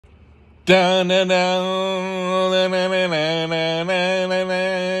Dun, dun, dun,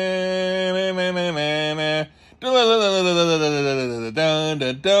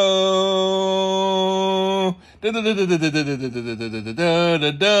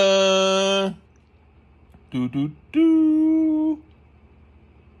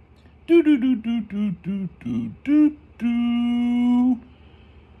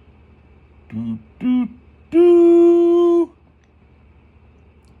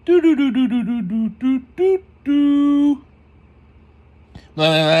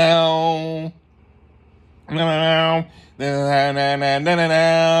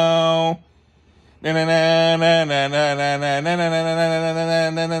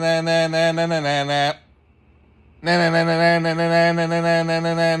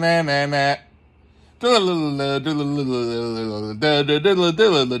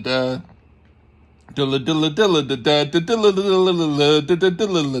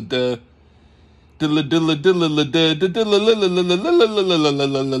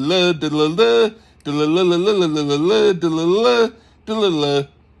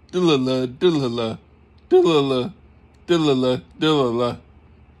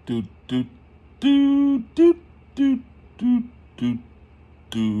 dun, dun, dun,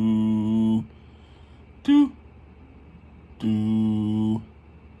 dun, dun, dun,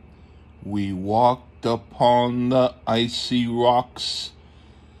 We walked upon the icy rocks,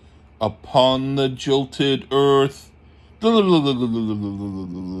 upon the jolted earth.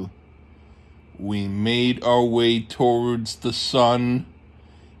 We made our way towards the sun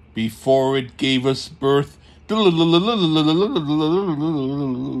before it gave us birth.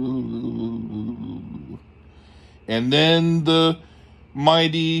 And then the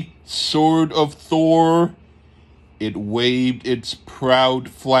mighty sword of Thor, it waved its proud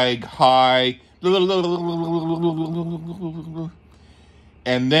flag high.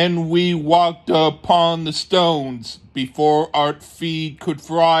 And then we walked upon the stones before our feet could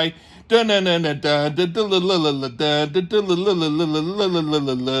fry. We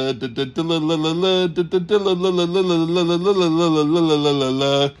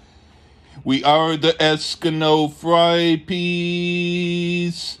are the Eskimo fried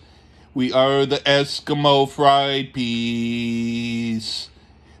peas. We are the Eskimo fried peas.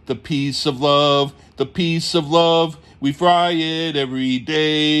 The peace of love, the peace of love. We fry it every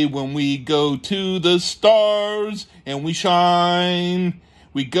day when we go to the stars and we shine.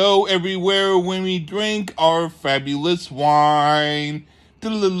 We go everywhere when we drink our fabulous wine.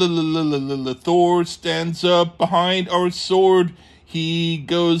 Thor stands up behind our sword. He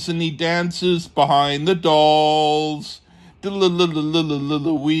goes and he dances behind the dolls. We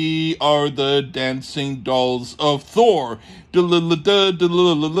are the dancing dolls of Thor.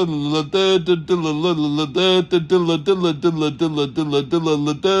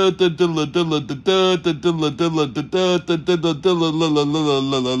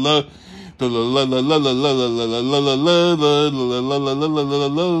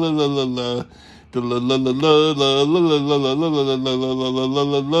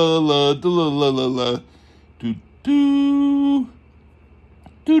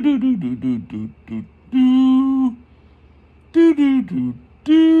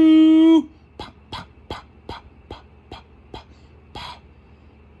 Pa, pa, pa, pa, pa, pa, pa, pa.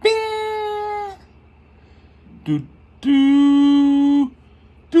 Bing. Do do do do do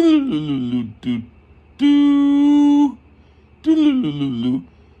do.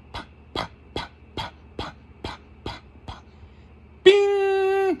 Pa, pa, pa, pa, pa, pa, pa, pa.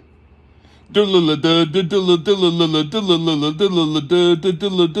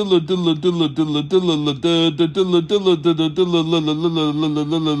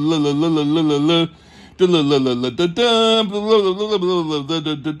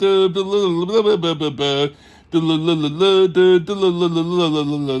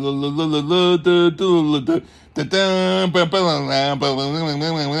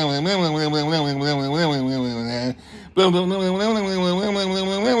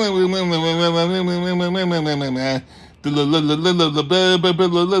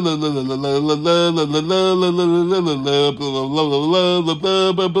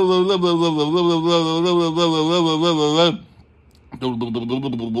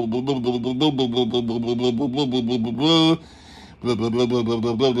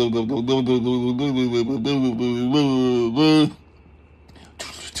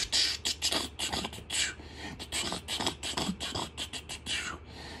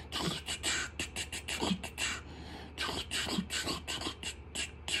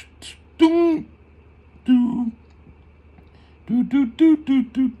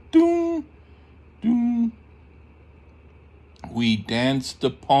 Bing. we danced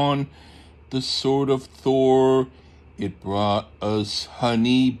upon the sword of Thor, it brought us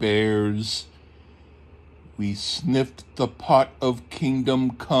honey bears. We sniffed the pot of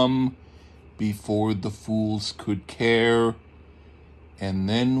kingdom come before the fools could care. And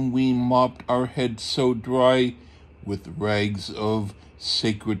then we mopped our heads so dry with rags of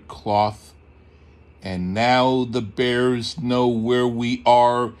sacred cloth. And now the bears know where we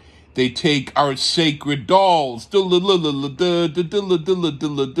are. They take our sacred dolls.